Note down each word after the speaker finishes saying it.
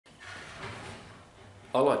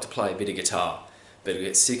I like to play a bit of guitar, but I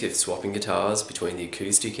get sick of swapping guitars between the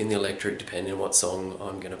acoustic and the electric depending on what song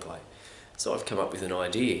I'm going to play. So I've come up with an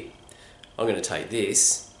idea. I'm going to take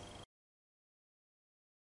this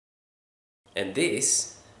and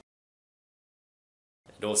this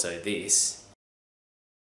and also this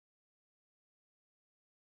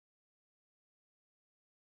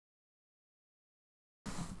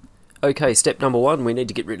Okay, step number one, we need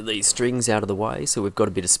to get rid of these strings out of the way so we've got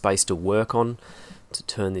a bit of space to work on to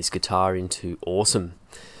turn this guitar into awesome.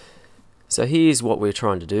 So here's what we're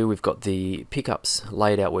trying to do. We've got the pickups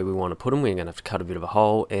laid out where we want to put them. We're going to have to cut a bit of a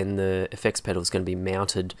hole, and the effects pedal is going to be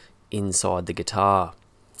mounted inside the guitar,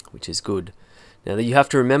 which is good. Now you have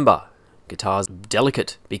to remember, guitar's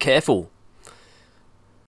delicate, be careful.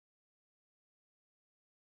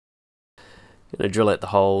 I'm going to drill out the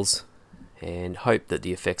holes and hope that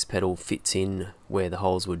the effects pedal fits in where the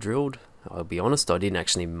holes were drilled. I'll be honest, I didn't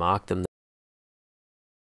actually mark them.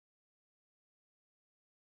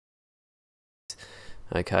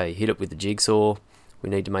 Okay, hit it with the jigsaw. We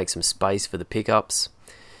need to make some space for the pickups.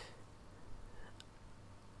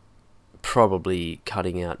 Probably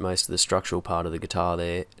cutting out most of the structural part of the guitar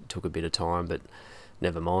there. It took a bit of time, but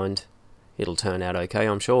never mind. It'll turn out okay,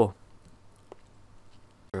 I'm sure.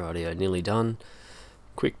 Rightio, nearly done.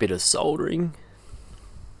 Quick bit of soldering.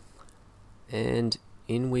 And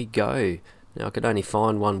in we go. Now I could only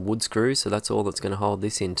find one wood screw, so that's all that's going to hold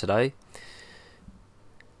this in today.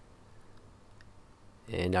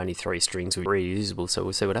 And only 3 strings were reusable, so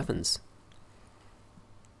we'll see what happens.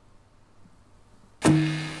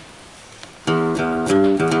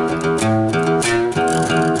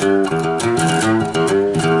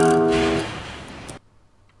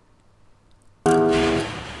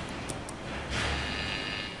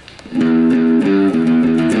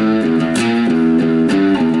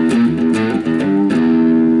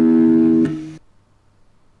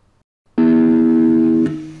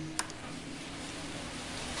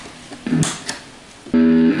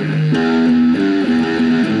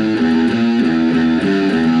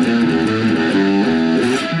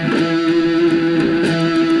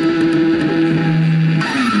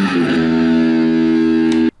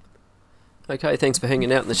 Okay, thanks for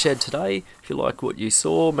hanging out in the shed today. If you like what you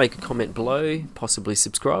saw, make a comment below, possibly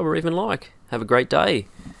subscribe or even like. Have a great day.